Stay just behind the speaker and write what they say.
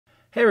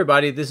Hey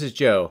everybody, this is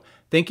Joe.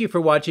 Thank you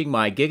for watching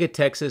my Giga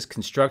Texas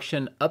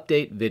construction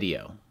update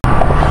video.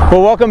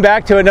 Well, welcome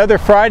back to another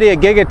Friday at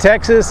Giga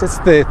Texas. It's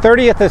the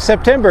 30th of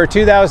September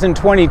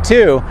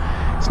 2022.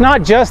 It's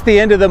not just the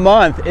end of the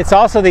month, it's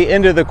also the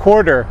end of the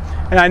quarter.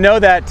 And I know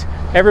that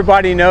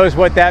everybody knows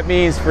what that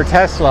means for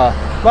Tesla.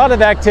 A lot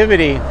of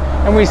activity.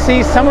 And we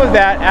see some of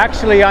that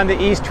actually on the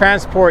East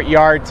Transport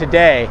Yard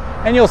today.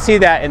 And you'll see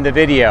that in the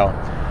video.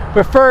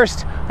 But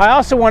first, I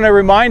also want to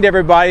remind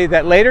everybody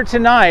that later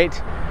tonight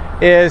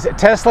is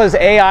Tesla's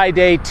AI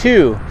Day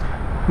 2.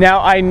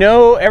 Now, I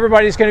know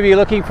everybody's going to be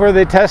looking for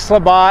the Tesla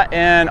bot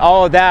and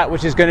all of that,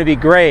 which is going to be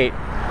great.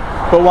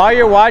 But while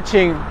you're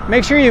watching,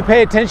 make sure you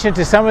pay attention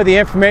to some of the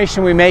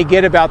information we may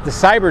get about the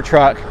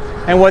Cybertruck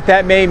and what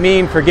that may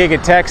mean for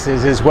Giga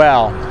Texas as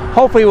well.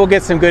 Hopefully we'll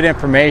get some good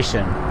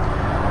information.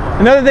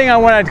 Another thing I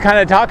want to kind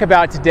of talk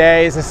about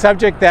today is a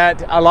subject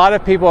that a lot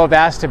of people have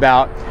asked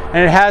about, and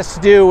it has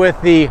to do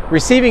with the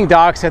receiving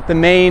docks at the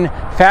main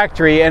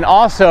factory and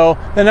also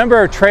the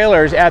number of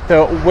trailers at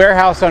the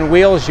warehouse on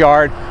wheels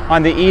yard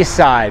on the east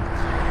side.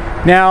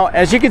 Now,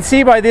 as you can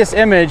see by this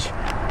image,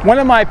 one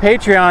of my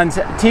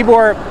Patreons,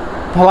 Tibor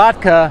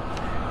Palatka,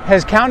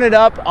 has counted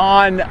up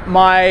on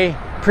my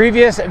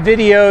previous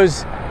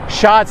videos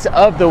shots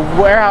of the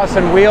warehouse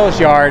on wheels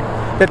yard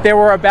that there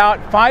were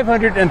about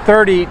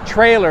 530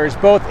 trailers,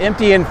 both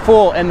empty and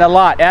full, in the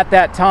lot at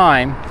that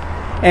time,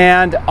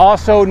 and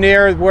also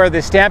near where the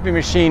stamping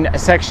machine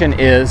section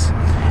is,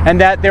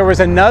 and that there was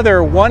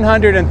another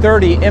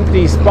 130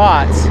 empty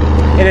spots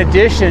in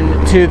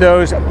addition to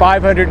those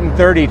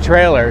 530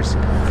 trailers.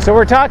 So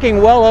we're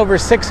talking well over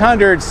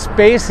 600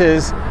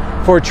 spaces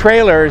for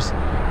trailers,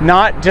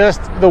 not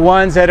just the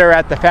ones that are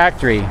at the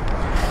factory.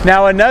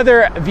 Now,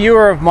 another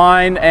viewer of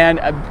mine and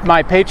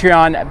my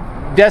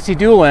Patreon, Desi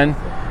Doolin,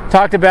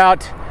 talked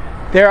about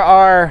there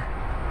are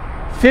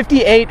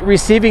 58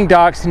 receiving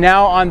docks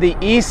now on the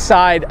east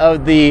side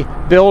of the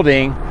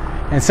building,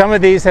 and some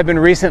of these have been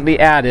recently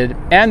added,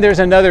 and there's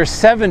another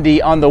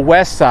 70 on the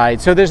west side.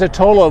 So there's a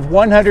total of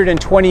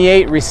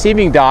 128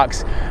 receiving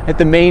docks at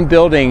the main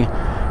building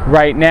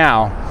right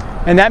now.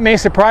 And that may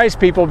surprise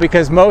people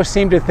because most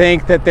seem to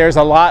think that there's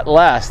a lot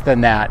less than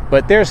that,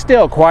 but there's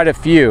still quite a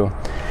few.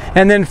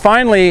 And then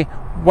finally,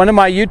 one of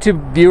my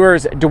YouTube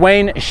viewers,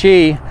 Dwayne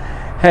Shee,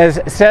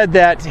 has said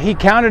that he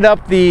counted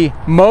up the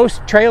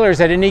most trailers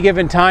at any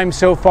given time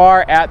so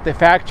far at the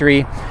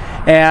factory,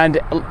 and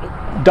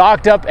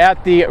docked up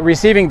at the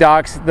receiving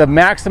docks, the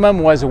maximum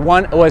was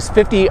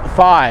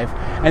 55,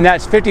 and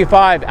that's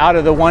 55 out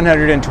of the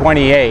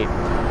 128.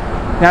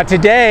 Now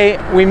today,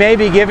 we may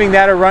be giving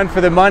that a run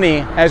for the money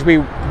as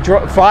we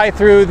fly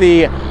through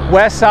the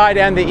west side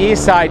and the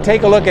east side.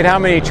 Take a look at how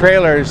many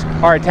trailers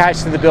are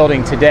attached to the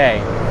building today.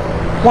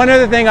 One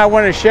other thing I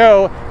want to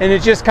show, and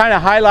it just kind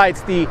of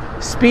highlights the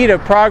speed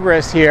of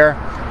progress here,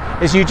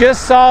 is you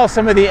just saw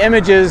some of the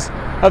images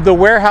of the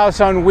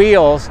warehouse on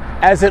wheels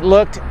as it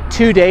looked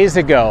 2 days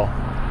ago.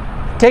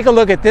 Take a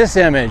look at this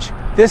image.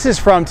 This is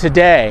from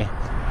today.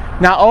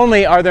 Not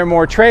only are there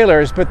more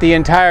trailers, but the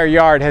entire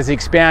yard has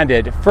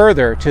expanded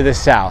further to the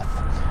south.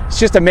 It's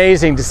just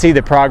amazing to see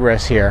the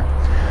progress here.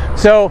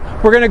 So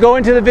we're going to go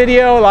into the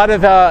video, a lot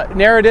of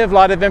narrative, a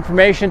lot of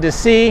information to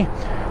see.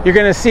 You're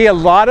going to see a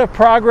lot of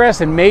progress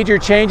and major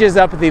changes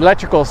up at the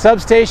electrical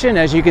substation,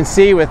 as you can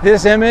see with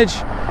this image,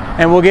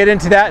 and we'll get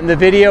into that in the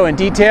video in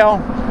detail.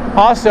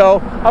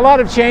 Also, a lot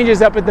of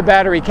changes up at the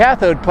battery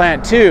cathode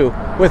plant too,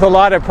 with a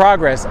lot of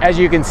progress, as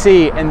you can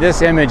see in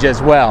this image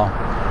as well.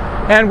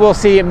 And we'll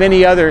see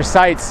many other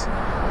sites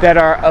that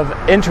are of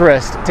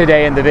interest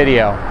today in the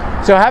video.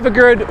 So have a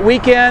good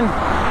weekend.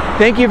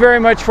 Thank you very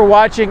much for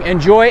watching.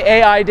 Enjoy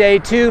AI Day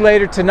 2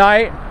 later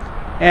tonight,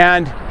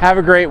 and have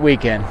a great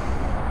weekend.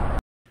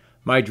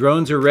 My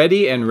drones are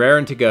ready and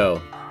raring to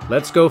go.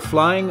 Let's go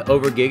flying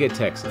over Giga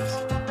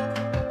Texas.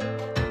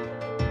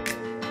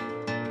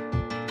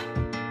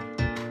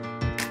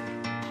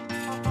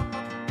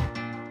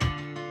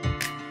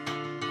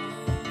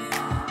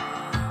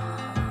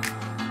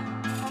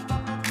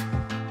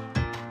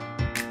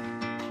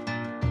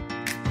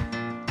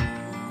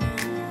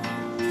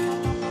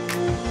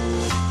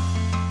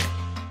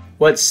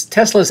 What's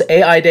Tesla's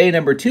AI Day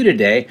number 2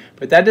 today,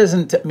 but that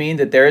doesn't mean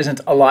that there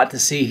isn't a lot to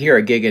see here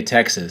at Giga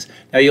Texas.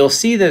 Now you'll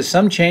see there's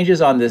some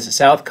changes on this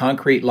south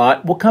concrete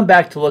lot. We'll come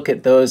back to look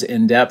at those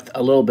in depth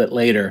a little bit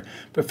later.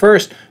 But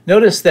first,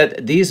 notice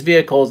that these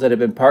vehicles that have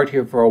been parked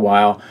here for a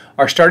while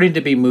are starting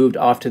to be moved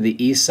off to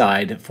the east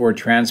side for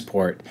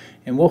transport.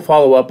 And we'll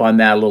follow up on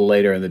that a little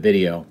later in the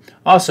video.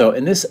 Also,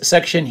 in this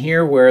section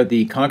here where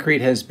the concrete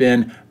has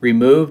been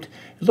removed,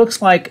 it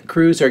looks like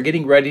crews are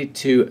getting ready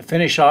to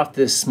finish off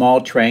this small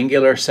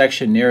triangular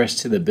section nearest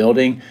to the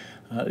building.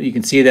 You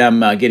can see them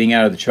getting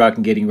out of the truck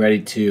and getting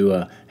ready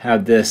to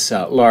have this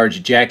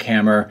large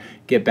jackhammer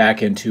get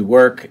back into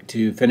work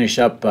to finish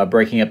up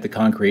breaking up the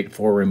concrete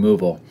for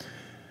removal.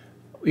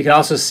 We can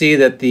also see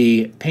that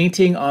the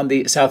painting on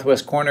the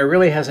southwest corner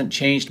really hasn't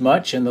changed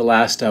much in the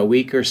last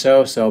week or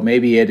so, so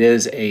maybe it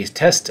is a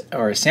test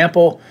or a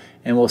sample,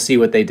 and we'll see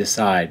what they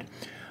decide.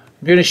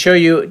 I'm going to show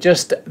you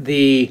just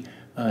the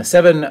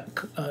 7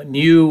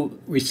 new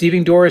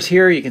receiving doors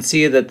here. You can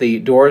see that the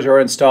doors are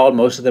installed.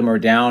 Most of them are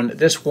down.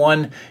 This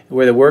one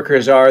where the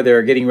workers are,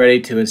 they're getting ready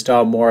to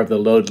install more of the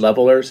load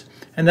levelers,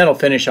 and that'll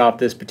finish off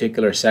this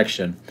particular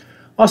section.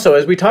 Also,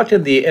 as we talked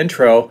in the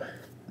intro,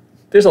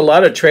 there's a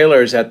lot of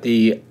trailers at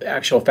the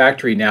actual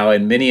factory now,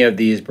 and many of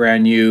these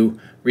brand new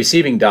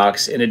receiving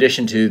docks in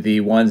addition to the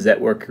ones that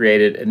were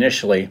created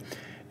initially.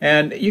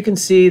 And you can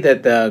see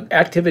that the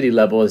activity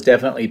level is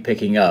definitely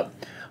picking up.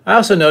 I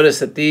also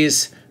noticed that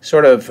these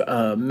sort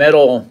of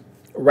metal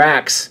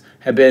racks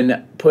have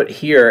been put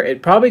here.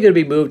 It's probably going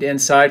to be moved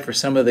inside for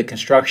some of the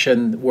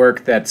construction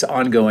work that's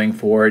ongoing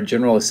for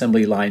General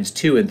Assembly Lines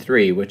 2 and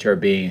 3, which are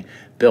being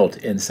built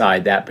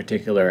inside that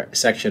particular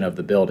section of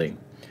the building.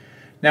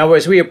 Now,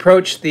 as we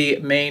approach the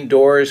main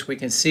doors, we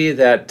can see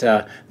that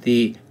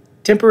the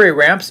temporary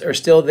ramps are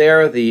still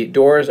there. The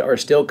doors are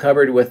still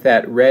covered with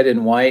that red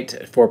and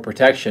white for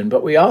protection,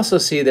 but we also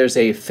see there's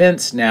a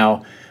fence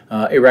now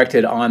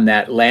erected on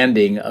that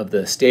landing of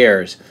the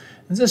stairs.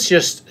 And this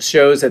just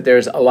shows that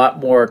there's a lot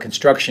more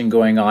construction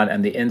going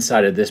on the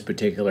inside of this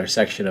particular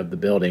section of the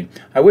building.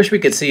 I wish we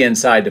could see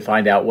inside to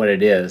find out what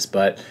it is,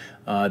 but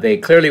they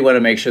clearly want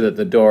to make sure that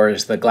the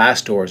doors, the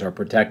glass doors, are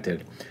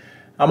protected.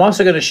 I'm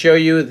also going to show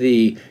you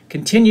the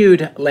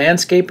continued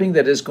landscaping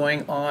that is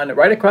going on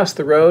right across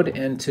the road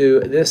into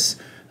this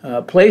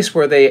place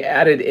where they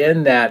added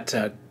in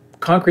that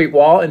concrete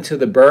wall into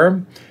the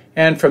berm.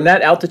 And from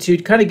that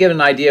altitude, kind of get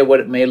an idea what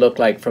it may look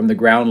like from the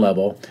ground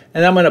level.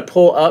 And I'm going to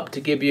pull up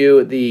to give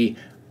you the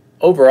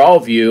overall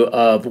view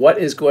of what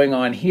is going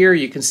on here.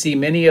 You can see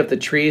many of the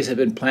trees have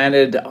been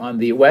planted on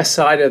the west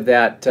side of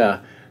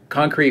that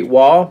concrete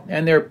wall,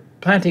 and they're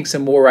planting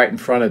some more right in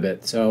front of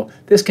it. So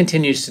this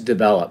continues to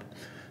develop.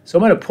 So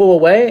I'm going to pull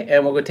away,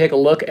 and we're going to take a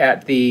look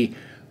at the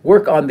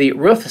work on the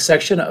roof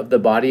section of the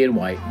body in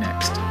white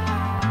next.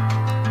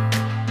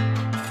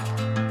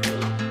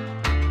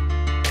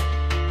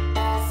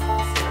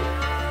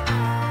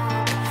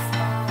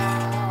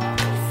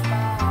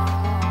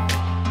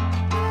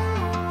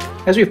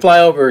 As we fly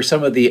over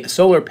some of the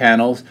solar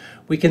panels,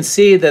 we can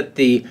see that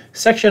the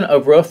section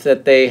of roof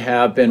that they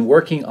have been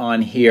working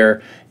on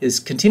here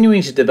is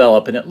continuing to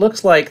develop, and it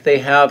looks like they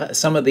have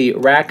some of the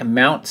rack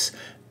mounts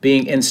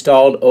being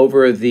installed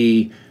over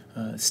the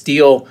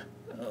steel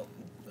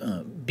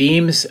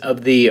beams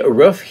of the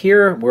roof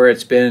here where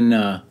it's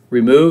been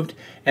removed.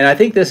 And I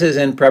think this is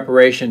in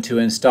preparation to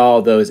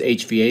install those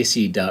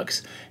HVAC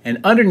ducts. And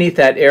underneath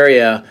that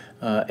area,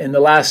 in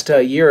the last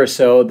year or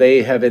so,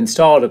 they have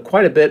installed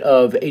quite a bit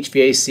of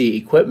HVAC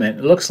equipment.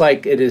 It looks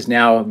like it is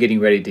now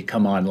getting ready to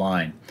come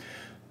online.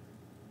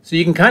 So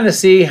you can kind of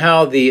see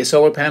how the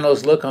solar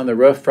panels look on the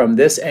roof from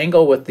this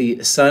angle with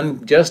the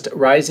sun just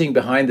rising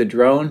behind the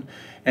drone.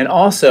 And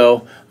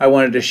also, I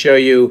wanted to show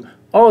you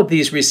all of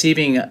these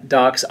receiving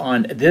docks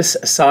on this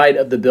side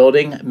of the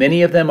building.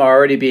 Many of them are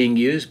already being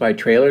used by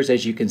trailers,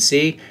 as you can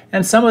see,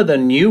 and some of the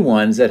new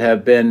ones that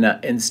have been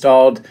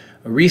installed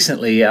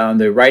recently on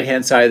the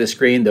right-hand side of the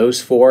screen,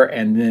 those 4,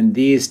 and then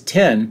these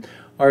 10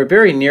 are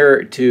very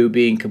near to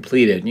being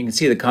completed. You can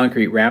see the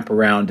concrete ramp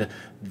around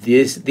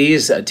these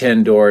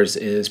 10 doors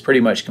is pretty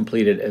much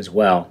completed as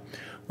well.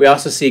 We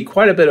also see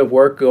quite a bit of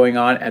work going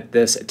on at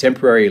this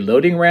temporary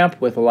loading ramp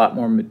with a lot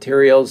more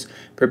materials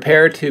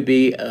prepared to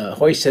be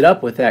hoisted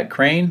up with that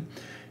crane.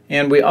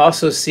 And we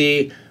also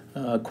see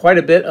quite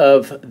a bit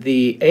of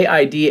the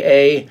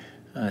AIDA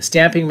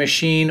stamping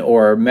machine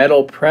or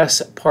metal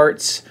press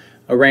parts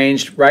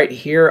arranged right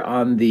here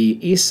on the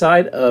east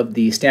side of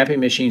the stamping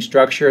machine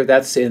structure.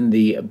 That's in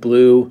the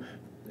blue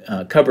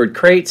covered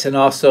crates, and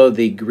also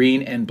the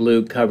green and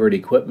blue covered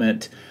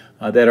equipment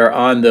that are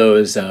on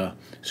those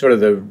sort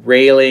of the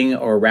railing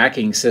or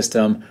racking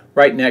system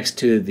right next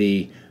to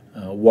the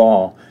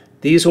wall.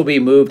 These will be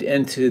moved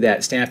into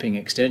that stamping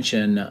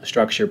extension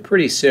structure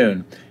pretty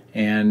soon,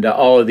 and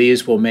all of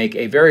these will make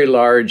a very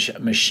large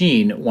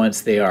machine once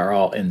they are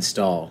all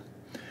installed.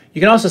 You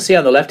can also see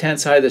on the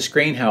left-hand side of the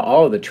screen how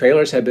all of the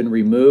trailers have been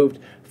removed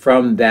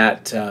from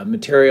that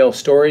material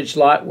storage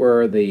lot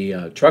where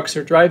the trucks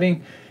are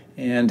driving,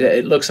 and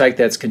it looks like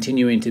that's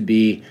continuing to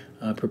be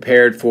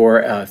prepared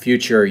for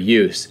future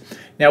use.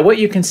 Now what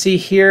you can see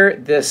here,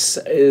 this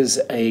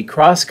is a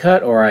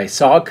cross-cut or a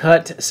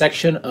saw-cut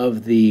section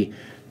of the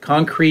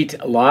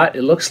concrete lot.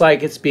 It looks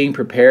like it's being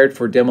prepared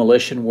for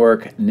demolition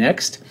work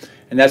next,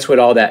 and that's what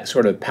all that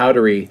sort of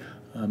powdery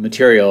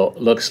material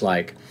looks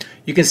like.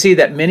 You can see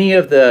that many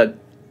of the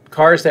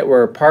cars that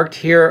were parked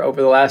here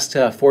over the last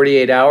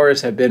 48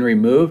 hours have been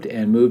removed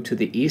and moved to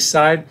the east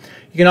side.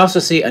 You can also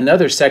see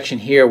another section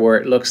here where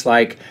it looks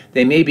like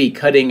they may be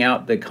cutting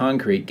out the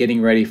concrete,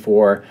 getting ready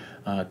for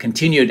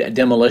continued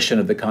demolition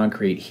of the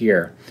concrete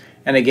here.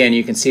 And again,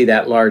 you can see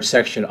that large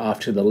section off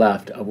to the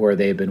left of where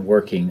they've been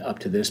working up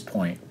to this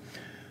point.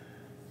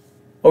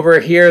 Over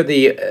here,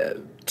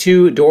 the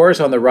 2 doors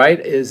on the right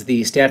is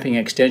the stamping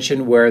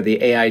extension where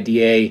the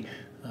AIDA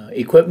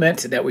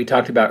equipment that we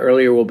talked about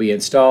earlier will be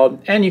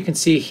installed. And you can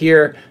see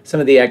here some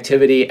of the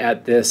activity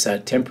at this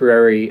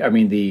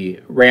the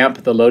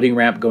ramp, the loading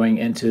ramp going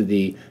into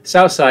the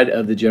south side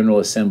of the General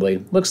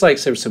Assembly. Looks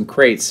like there's some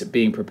crates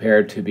being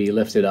prepared to be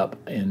lifted up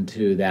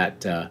into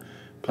that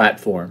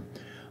platform.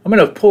 I'm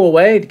going to pull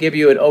away to give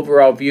you an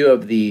overall view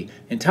of the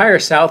entire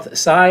south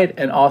side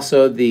and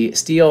also the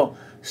steel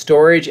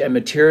storage and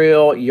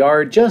material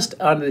yard just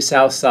on the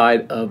south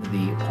side of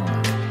the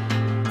pond.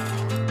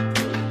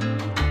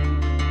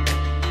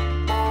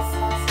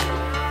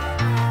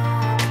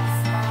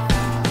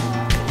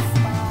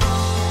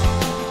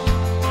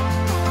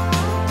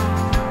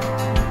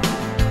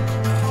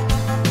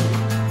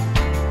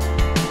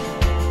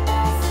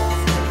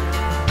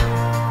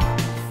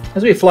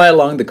 As we fly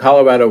along the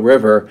Colorado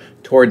River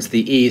towards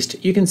the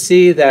east, you can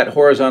see that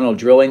horizontal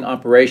drilling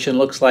operation.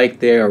 Looks like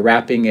they are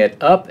wrapping it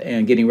up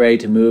and getting ready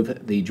to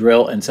move the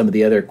drill and some of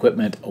the other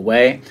equipment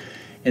away.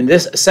 In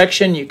this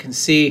section, you can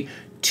see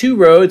two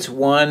roads,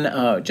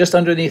 one just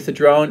underneath the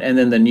drone and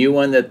then the new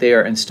one that they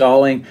are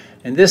installing.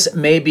 And this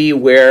may be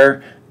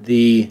where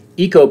the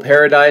eco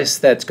paradise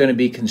that's going to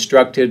be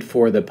constructed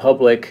for the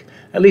public,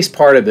 at least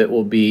part of it,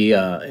 will be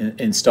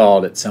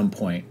installed at some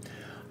point.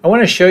 I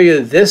want to show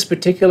you this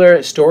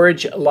particular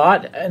storage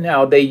lot.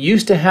 Now, they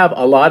used to have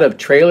a lot of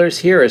trailers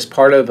here as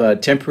part of a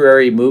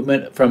temporary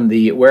movement from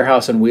the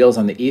warehouse on wheels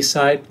on the east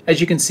side. As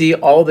you can see,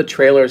 all the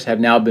trailers have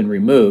now been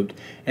removed.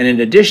 And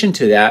in addition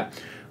to that,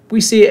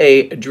 we see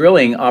a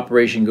drilling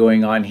operation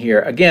going on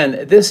here.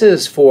 Again, this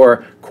is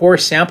for core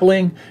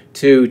sampling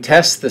to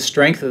test the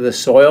strength of the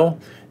soil.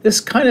 This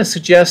kind of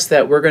suggests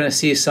that we're going to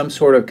see some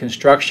sort of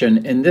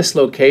construction in this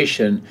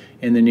location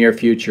in the near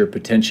future,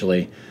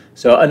 potentially.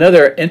 So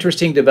another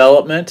interesting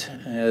development.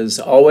 As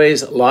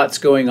always, lots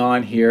going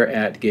on here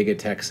at Giga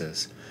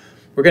Texas.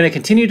 We're going to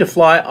continue to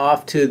fly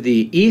off to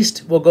the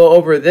east. We'll go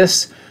over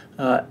this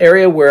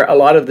area where a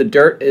lot of the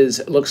dirt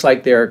looks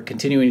like they're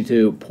continuing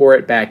to pour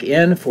it back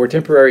in for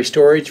temporary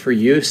storage for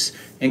use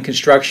in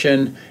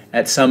construction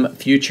at some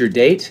future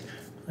date.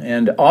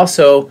 And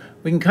also,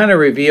 we can kind of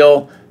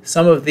reveal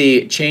some of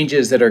the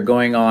changes that are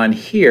going on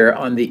here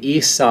on the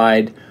east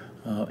side,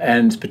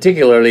 and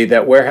particularly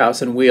that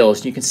warehouse and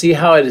wheels. You can see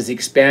how it is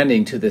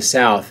expanding to the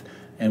south,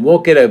 and we'll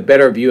get a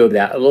better view of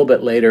that a little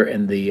bit later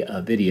in the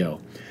video.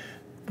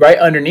 Right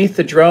underneath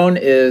the drone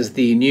is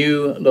the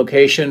new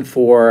location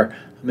for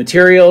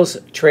materials,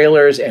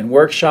 trailers, and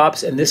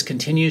workshops, and this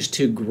continues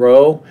to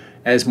grow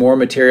as more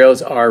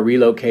materials are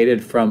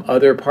relocated from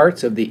other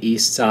parts of the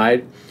east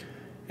side.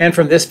 And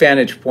from this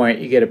vantage point,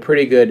 you get a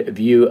pretty good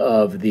view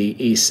of the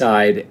east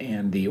side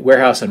and the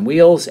warehouse on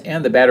wheels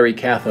and the battery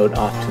cathode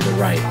off to the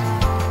right.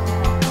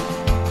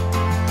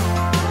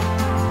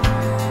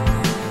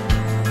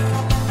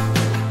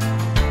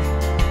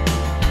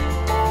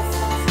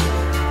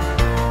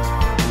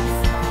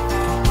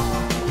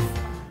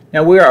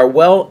 Now we are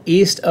well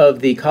east of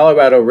the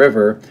Colorado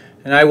River,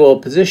 and I will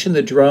position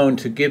the drone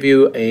to give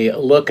you a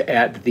look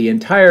at the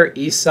entire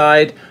east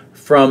side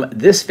from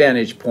this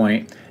vantage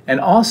point. And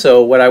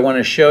also what I want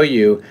to show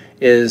you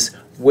is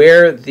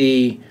where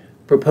the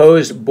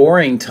proposed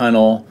boring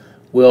tunnel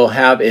will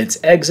have its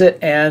exit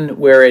and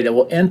where it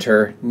will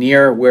enter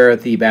near where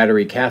the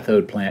battery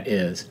cathode plant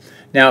is.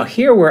 Now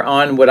here we're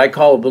on what I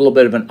call a little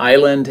bit of an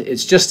island.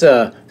 It's just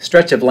a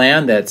stretch of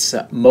land that's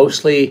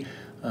mostly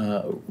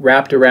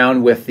wrapped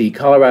around with the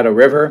Colorado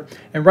River.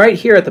 And right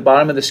here at the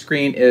bottom of the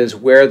screen is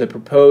where the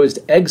proposed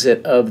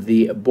exit of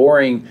the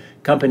boring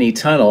company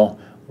tunnel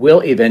will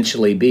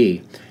eventually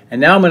be. And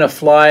now I'm going to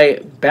fly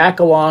back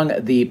along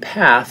the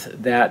path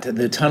that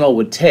the tunnel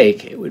would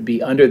take. It would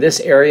be under this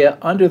area,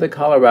 under the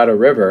Colorado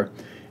River,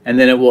 and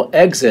then it will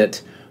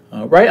exit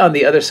right on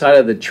the other side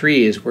of the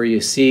trees where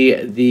you see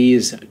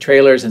these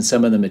trailers and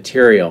some of the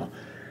material.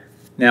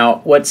 Now,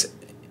 what's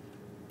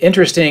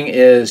interesting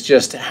is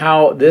just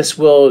how this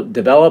will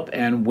develop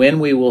and when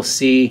we will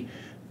see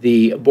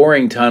the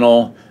boring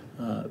tunnel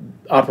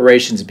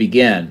operations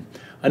begin.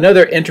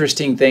 Another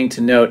interesting thing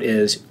to note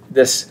is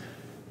this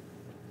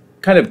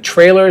kind of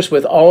trailers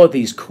with all of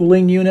these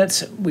cooling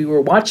units. We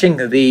were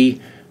watching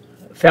the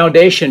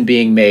foundation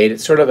being made.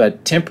 It's sort of a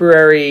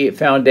temporary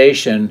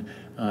foundation,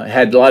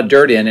 had a lot of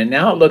dirt in, and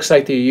now it looks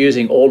like they're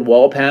using old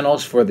wall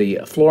panels for the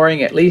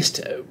flooring, at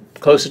least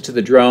closer to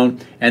the drone.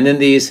 And then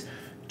these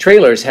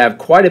trailers have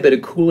quite a bit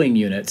of cooling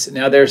units.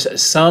 Now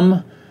there's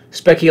some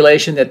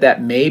speculation that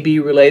that may be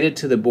related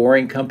to the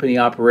boring company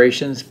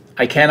operations.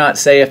 I cannot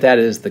say if that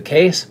is the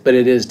case, but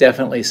it is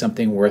definitely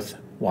something worth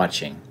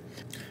watching.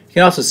 You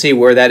can also see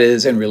where that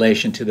is in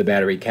relation to the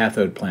battery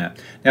cathode plant.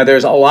 Now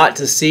there's a lot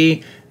to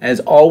see, as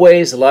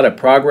always, a lot of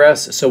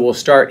progress, so we'll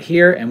start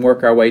here and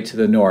work our way to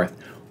the north.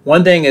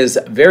 One thing is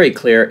very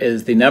clear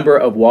is the number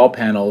of wall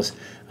panels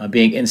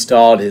being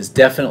installed is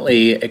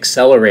definitely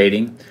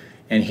accelerating.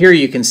 And here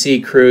you can see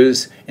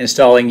crews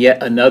installing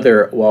yet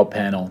another wall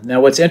panel.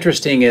 Now what's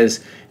interesting is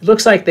it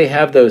looks like they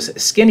have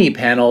those skinny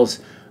panels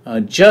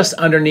just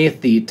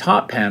underneath the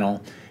top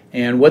panel.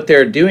 And what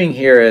they're doing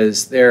here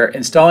is they're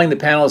installing the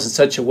panels in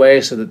such a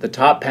way so that the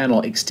top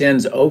panel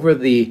extends over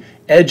the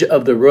edge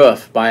of the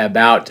roof by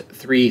about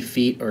 3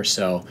 feet or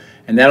so.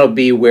 And that'll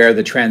be where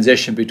the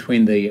transition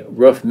between the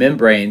roof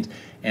membrane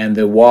and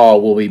the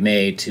wall will be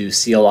made to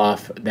seal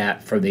off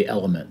that for the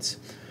elements.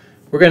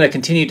 We're going to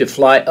continue to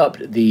fly up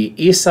the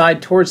east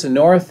side towards the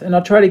north, and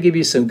I'll try to give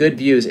you some good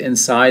views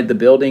inside the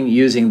building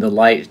using the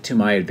light to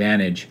my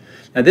advantage.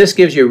 Now this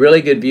gives you a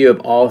really good view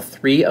of all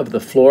 3 of the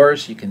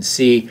floors. You can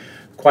see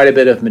quite a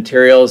bit of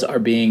materials are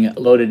being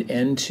loaded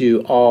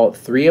into all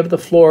 3 of the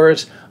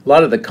floors. A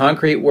lot of the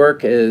concrete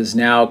work is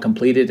now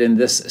completed in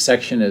this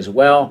section as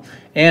well,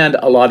 and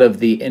a lot of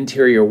the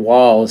interior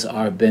walls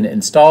have been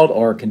installed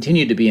or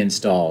continue to be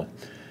installed.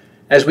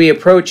 As we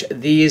approach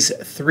these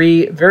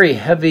 3 very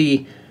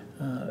heavy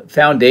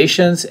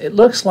foundations, it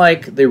looks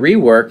like the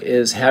rework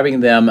is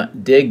having them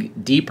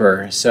dig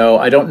deeper. So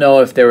I don't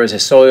know if there was a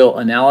soil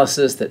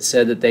analysis that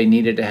said that they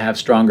needed to have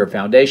stronger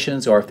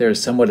foundations or if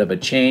there's somewhat of a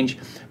change,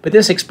 but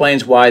this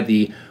explains why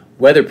the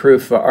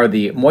weatherproof or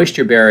the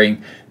moisture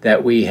bearing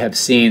that we have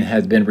seen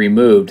has been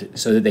removed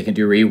so that they can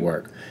do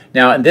rework.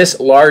 Now, in this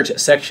large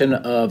section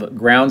of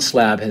ground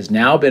slab has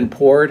now been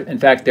poured. In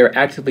fact, they're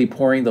actively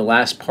pouring the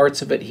last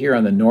parts of it here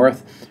on the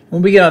north.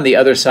 When we get on the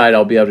other side,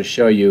 I'll be able to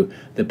show you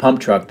the pump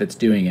truck that's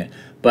doing it.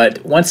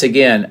 But once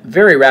again,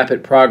 very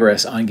rapid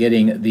progress on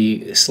getting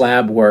the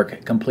slab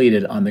work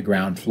completed on the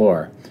ground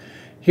floor.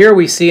 Here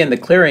we see in the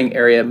clearing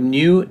area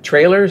new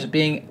trailers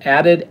being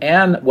added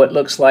and what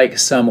looks like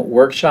some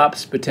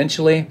workshops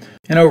potentially.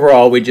 And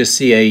overall, we just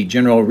see a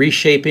general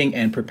reshaping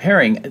and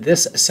preparing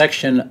this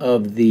section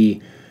of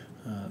the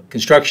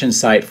construction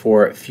site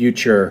for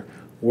future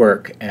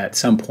work at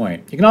some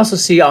point. You can also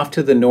see off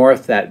to the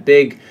north that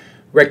big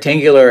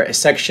rectangular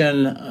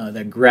section,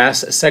 the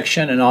grass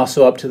section, and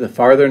also up to the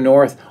farther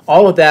north.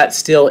 All of that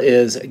still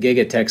is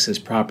Giga Texas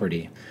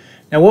property.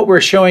 Now what we're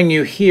showing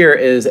you here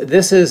is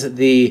this is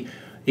the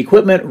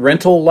equipment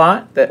rental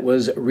lot that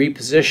was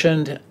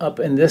repositioned up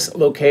in this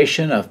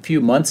location a few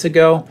months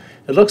ago.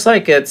 It looks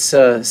like it's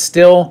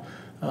still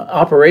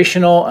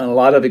operational and a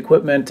lot of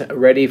equipment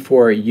ready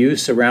for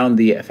use around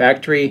the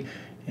factory.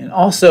 And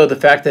also the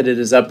fact that it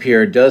is up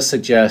here does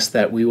suggest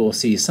that we will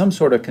see some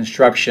sort of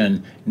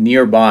construction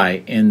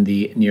nearby in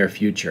the near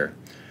future.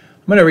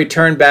 I'm going to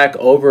return back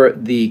over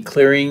the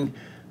clearing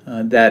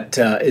that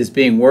is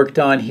being worked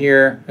on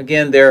here.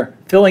 Again, they're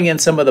filling in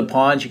some of the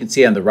ponds. You can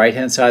see on the right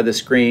hand side of the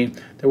screen.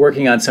 They're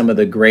working on some of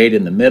the grade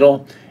in the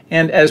middle.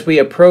 And as we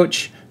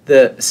approach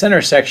the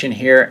center section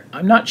here,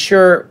 I'm not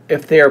sure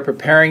if they are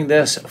preparing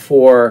this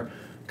for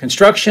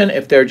construction,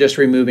 if they're just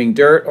removing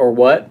dirt or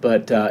what,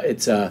 but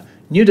it's a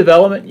new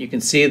development. You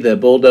can see the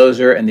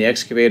bulldozer and the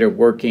excavator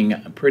working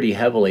pretty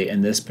heavily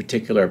in this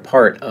particular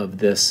part of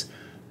this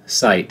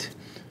site.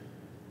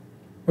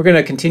 We're going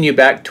to continue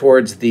back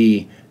towards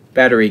the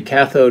battery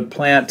cathode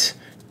plant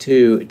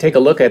to take a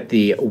look at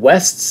the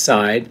west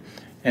side.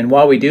 And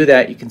while we do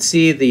that, you can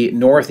see the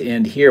north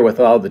end here with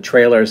all the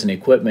trailers and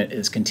equipment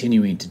is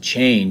continuing to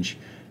change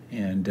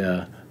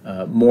and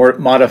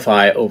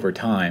modify over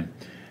time.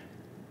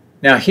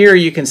 Now here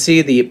you can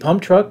see the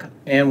pump truck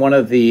and one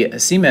of the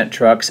cement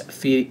trucks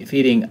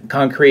feeding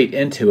concrete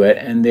into it,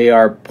 and they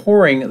are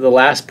pouring the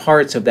last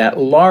parts of that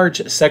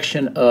large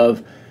section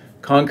of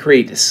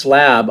concrete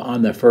slab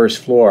on the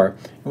first floor.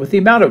 And with the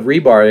amount of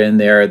rebar in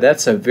there,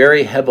 that's a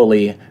very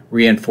heavily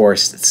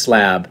reinforced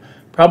slab,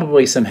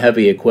 probably some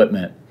heavy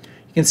equipment.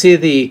 You can see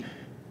the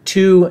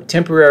 2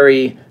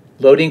 temporary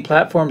loading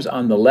platforms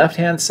on the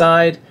left-hand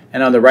side,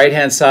 and on the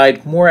right-hand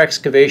side, more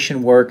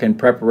excavation work and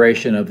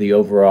preparation of the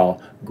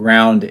overall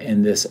ground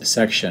in this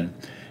section.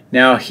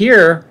 Now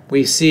here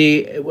we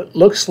see what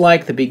looks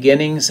like the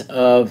beginnings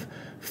of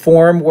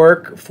form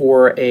work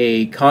for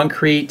a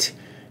concrete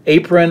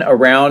apron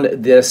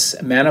around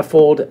this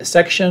manifold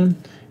section.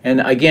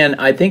 And again,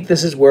 I think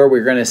this is where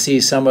we're going to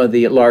see some of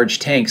the large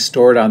tanks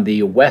stored on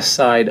the west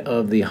side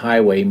of the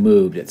highway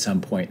moved at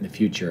some point in the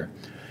future.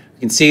 You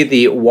can see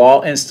the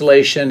wall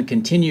installation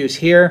continues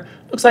here.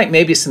 Looks like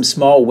maybe some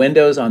small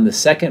windows on the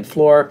second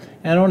floor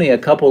and only a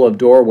couple of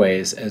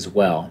doorways as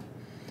well.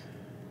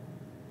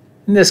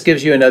 And this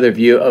gives you another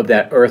view of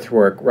that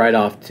earthwork right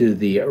off to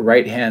the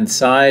right-hand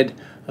side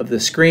of the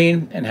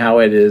screen and how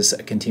it is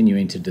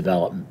continuing to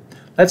develop.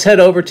 Let's head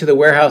over to the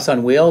warehouse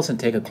on wheels and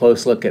take a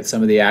close look at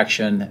some of the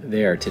action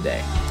there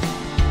today.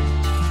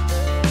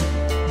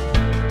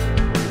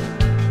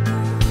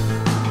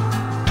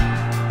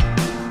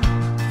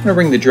 I'm going to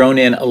bring the drone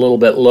in a little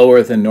bit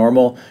lower than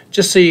normal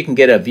just so you can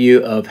get a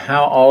view of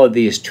how all of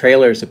these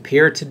trailers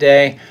appear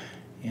today.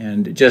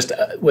 And just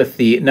with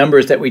the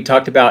numbers that we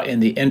talked about in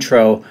the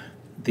intro,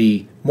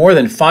 the more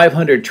than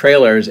 500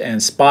 trailers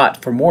and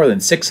spot for more than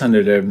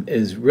 600 of them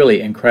is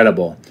really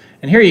incredible.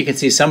 And here you can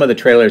see some of the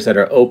trailers that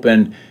are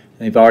open.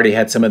 They've already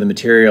had some of the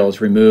materials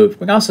removed.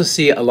 We can also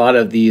see a lot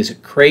of these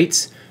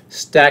crates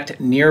stacked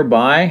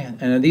nearby,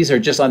 and these are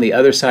just on the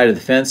other side of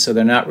the fence, so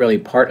they're not really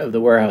part of the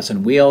warehouse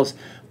on wheels.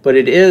 but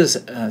it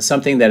is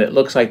something that it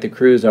looks like the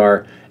crews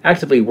are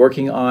actively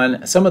working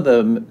on. Some of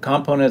the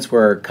components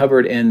were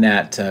covered in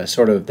that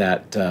sort of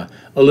that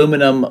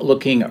aluminum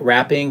looking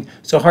wrapping,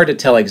 so hard to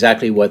tell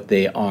exactly what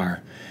they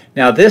are.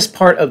 Now this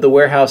part of the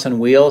warehouse on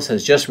wheels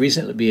has just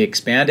recently been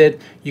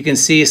expanded. You can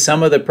see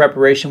some of the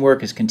preparation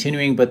work is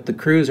continuing, but the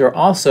crews are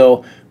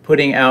also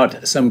putting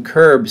out some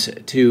curbs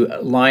to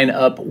line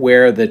up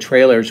where the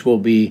trailers will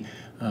be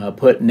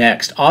put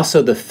next.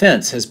 Also, the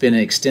fence has been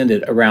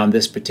extended around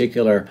this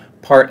particular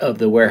part of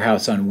the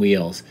warehouse on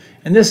wheels.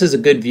 And this is a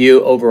good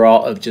view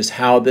overall of just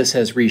how this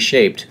has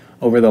reshaped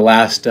over the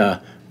last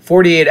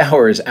 48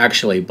 hours,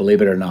 actually,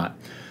 believe it or not.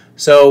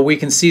 So we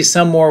can see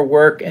some more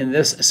work in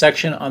this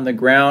section on the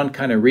ground,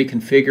 kind of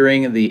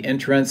reconfiguring the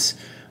entrance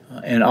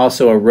and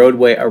also a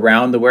roadway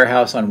around the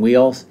warehouse on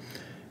wheels.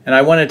 And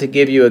I wanted to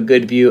give you a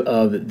good view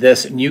of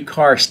this new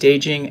car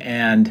staging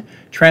and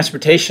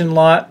transportation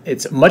lot.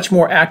 It's much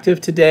more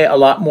active today, a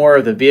lot more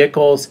of the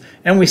vehicles,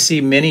 and we see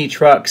many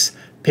trucks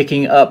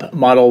picking up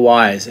Model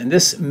Ys. And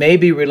this may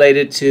be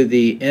related to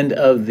the end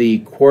of the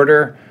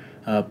quarter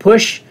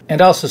push, and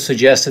also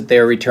suggests that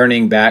they're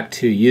returning back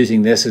to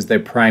using this as their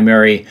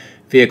primary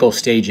vehicle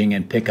staging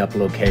and pickup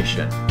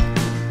location.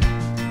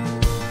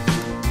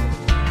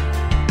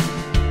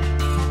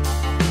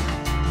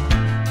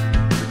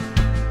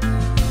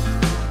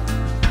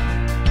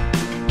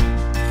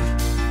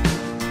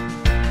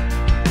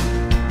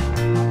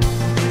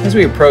 As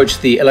we approach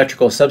the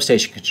electrical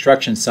substation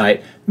construction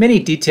site, many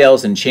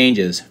details and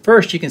changes.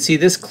 First, you can see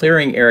this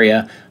clearing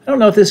area. I don't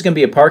know if this is going to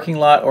be a parking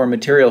lot or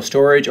material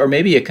storage or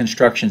maybe a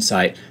construction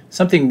site,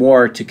 something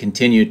more to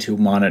continue to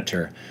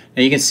monitor.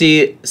 Now you can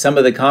see some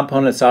of the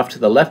components off to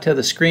the left of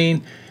the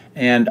screen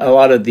and a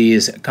lot of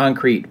these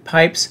concrete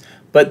pipes,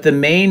 but the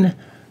main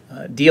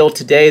deal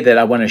today that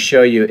I want to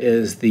show you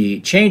is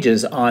the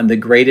changes on the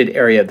graded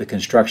area of the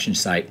construction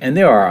site, and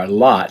there are a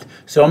lot.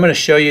 So I'm going to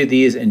show you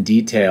these in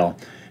detail.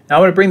 Now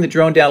I'm going to bring the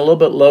drone down a little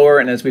bit lower,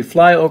 and as we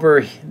fly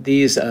over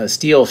these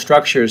steel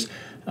structures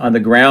on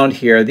the ground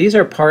here, these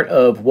are part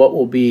of what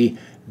will be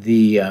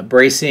the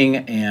bracing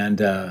and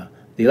the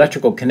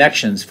electrical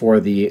connections for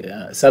the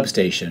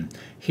substation.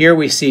 Here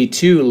we see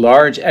two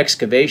large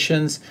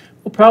excavations.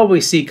 We'll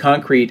probably see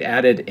concrete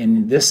added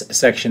in this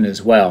section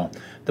as well.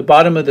 The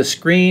bottom of the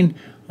screen,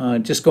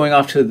 just going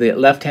off to the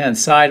left-hand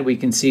side, we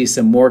can see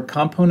some more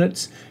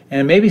components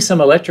and maybe some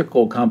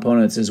electrical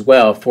components as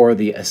well for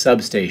the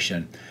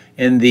substation.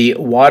 In the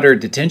water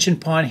detention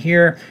pond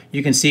here,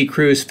 you can see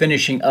crews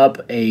finishing up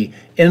a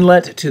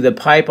inlet to the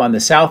pipe on the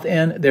south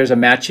end. There's a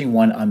matching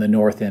one on the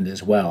north end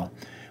as well.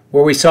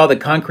 Where we saw the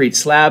concrete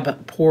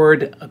slab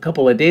poured a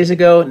couple of days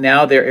ago,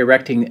 now they're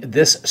erecting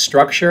this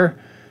structure.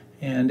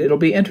 And it'll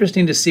be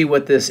interesting to see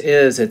what this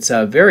is. It's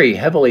a very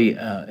heavily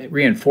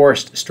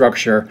reinforced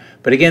structure,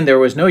 but again, there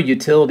was no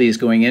utilities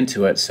going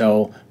into it,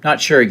 so not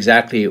sure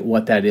exactly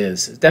what that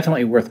is. It's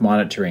definitely worth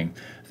monitoring.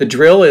 The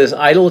drill is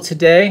idle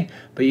today,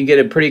 but you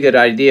get a pretty good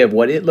idea of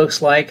what it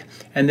looks like.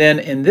 And then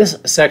in this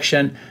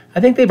section, I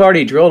think they've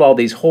already drilled all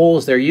these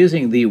holes. They're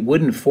using the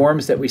wooden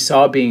forms that we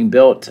saw being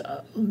built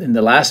in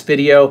the last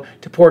video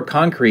to pour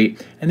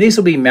concrete, and these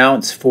will be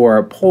mounts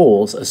for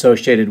poles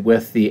associated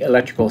with the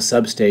electrical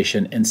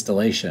substation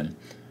installation.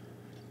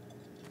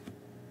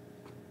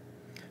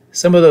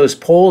 Some of those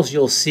poles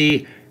you'll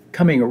see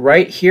coming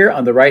right here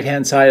on the right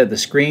hand side of the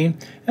screen,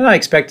 and I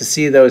expect to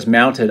see those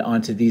mounted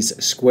onto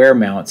these square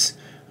mounts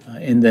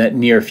in the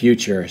near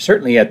future,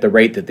 certainly at the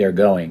rate that they're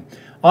going.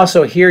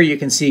 Also here you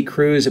can see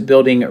crews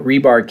building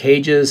rebar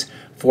cages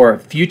for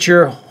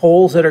future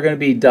holes that are going to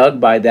be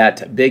dug by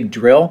that big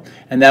drill,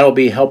 and that'll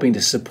be helping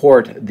to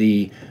support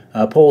the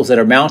poles that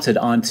are mounted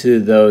onto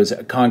those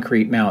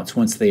concrete mounts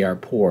once they are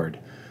poured.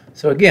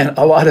 So again,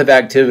 a lot of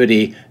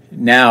activity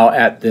now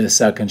at this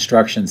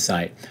construction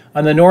site.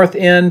 On the north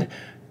end,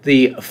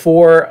 the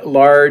four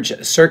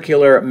large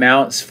circular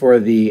mounts for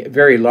the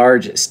very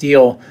large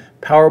steel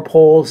power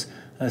poles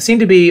seem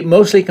to be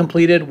mostly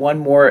completed, one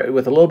more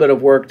with a little bit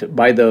of work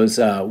by those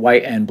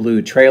white and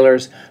blue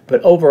trailers, but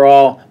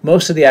overall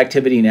most of the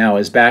activity now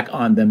is back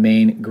on the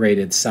main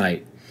graded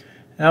site.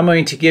 Now I'm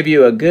going to give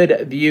you a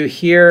good view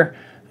here,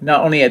 not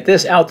only at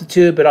this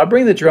altitude, but I'll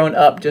bring the drone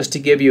up just to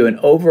give you an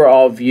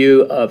overall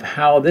view of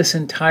how this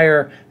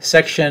entire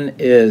section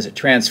is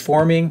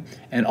transforming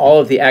and all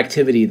of the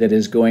activity that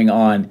is going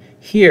on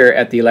here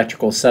at the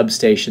electrical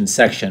substation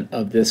section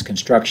of this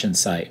construction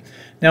site.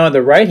 Now on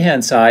the right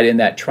hand side in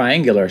that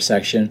triangular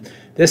section,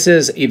 this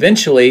is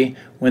eventually,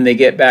 when they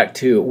get back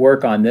to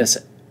work on this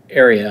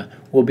area,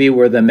 will be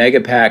where the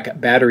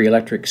Megapack battery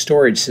electric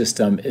storage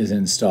system is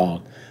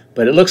installed.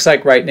 But it looks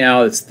like right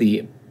now it's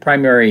the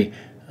primary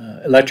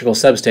electrical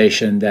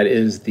substation that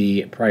is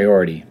the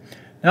priority.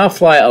 Now I'll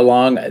fly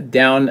along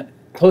down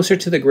closer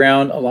to the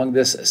ground along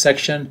this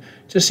section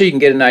just so you can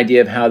get an idea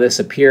of how this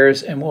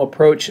appears, and we'll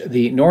approach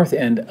the north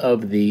end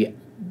of the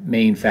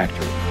main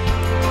factory.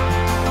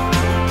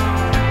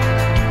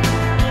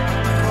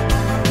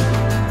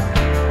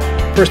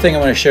 First thing I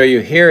want to show you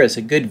here is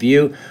a good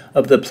view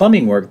of the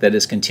plumbing work that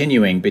is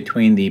continuing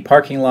between the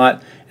parking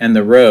lot and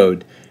the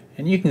road.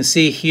 And you can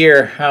see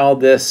here how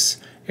this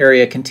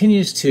area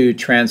continues to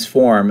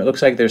transform. It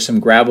looks like there's some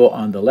gravel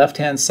on the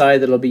left-hand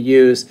side that'll be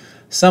used,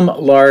 some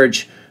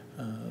large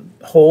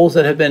holes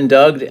that have been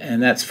dug,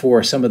 and that's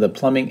for some of the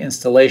plumbing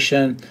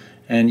installation.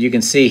 And you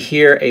can see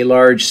here a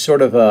large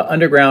sort of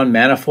underground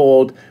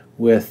manifold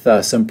with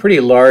some pretty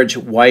large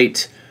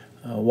white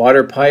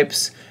water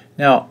pipes.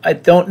 Now, I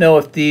don't know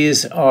if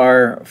these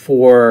are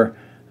for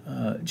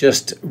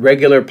just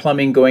regular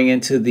plumbing going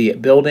into the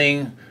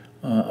building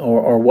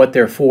or what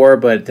they're for,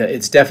 but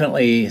it's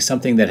definitely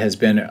something that has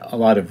been a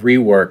lot of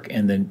rework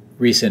in the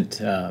recent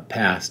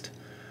past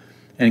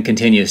and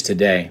continues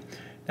today.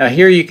 Now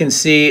here you can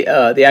see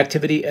the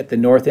activity at the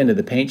north end of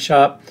the paint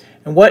shop,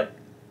 and what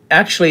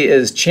actually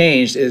is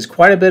changed is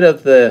quite a bit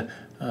of the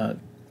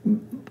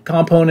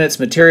components,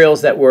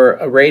 materials that were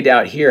arrayed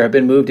out here have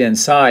been moved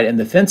inside, and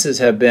the fences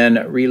have been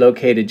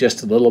relocated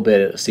just a little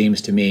bit, it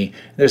seems to me.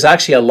 There's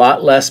actually a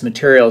lot less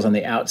materials on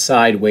the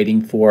outside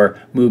waiting for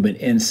movement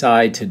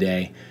inside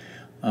today.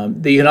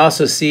 You can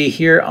also see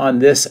here on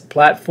this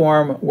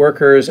platform,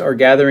 workers are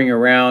gathering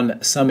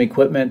around some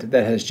equipment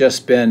that has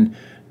just been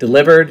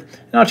delivered,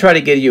 and I'll try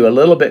to give you a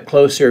little bit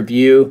closer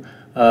view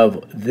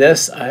of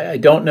this. I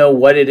don't know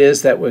what it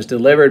is that was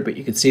delivered, but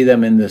you can see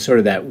them in the sort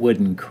of that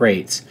wooden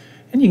crates.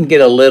 And you can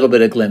get a little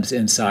bit of glimpse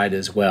inside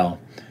as well.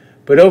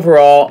 But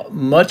overall,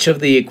 much of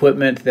the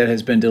equipment that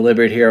has been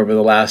delivered here over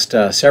the last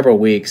several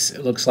weeks,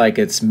 it looks like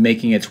it's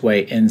making its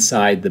way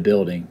inside the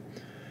building.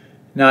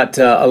 Not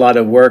a lot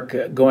of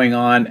work going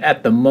on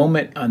at the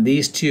moment on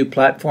these two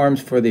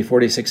platforms for the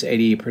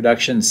 4680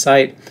 production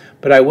site,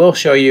 but I will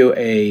show you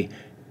a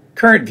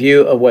current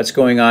view of what's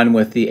going on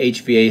with the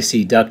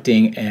HVAC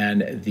ducting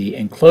and the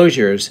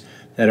enclosures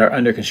that are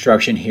under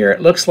construction here. It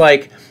looks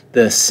like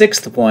the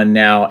sixth one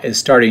now is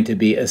starting to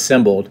be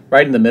assembled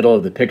right in the middle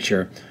of the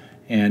picture,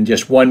 and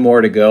just one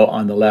more to go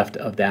on the left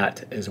of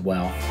that as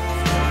well.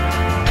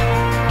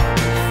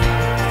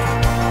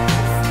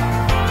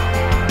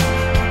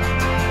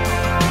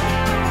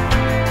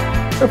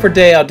 So for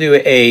today I'll do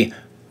a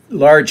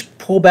large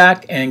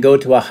pullback and go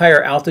to a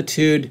higher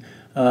altitude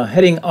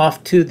heading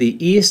off to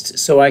the east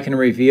so I can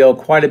reveal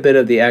quite a bit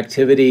of the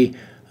activity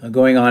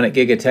going on at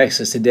Giga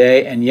Texas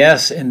today. And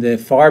yes, in the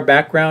far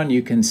background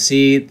you can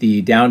see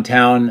the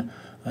downtown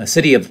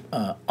city of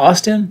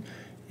Austin,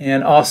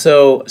 and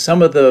also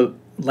some of the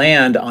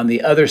land on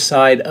the other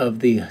side of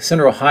the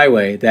Central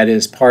Highway that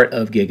is part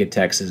of Giga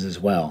Texas as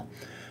well.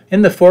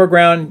 In the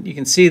foreground you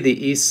can see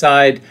the east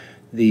side,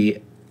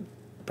 the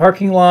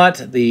parking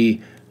lot,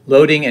 the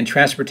loading and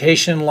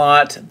transportation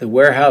lot, the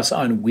warehouse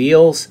on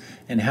wheels,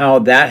 and how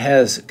that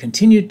has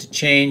continued to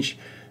change.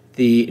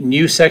 The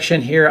new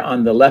section here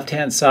on the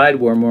left-hand side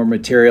where more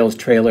materials,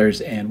 trailers,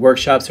 and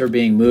workshops are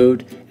being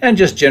moved, and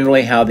just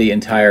generally how the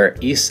entire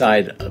east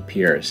side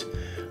appears.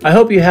 I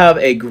hope you have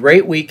a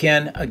great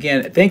weekend.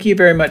 Again, thank you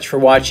very much for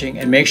watching,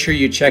 and make sure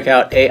you check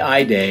out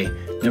AI Day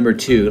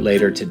 #2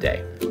 later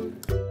today.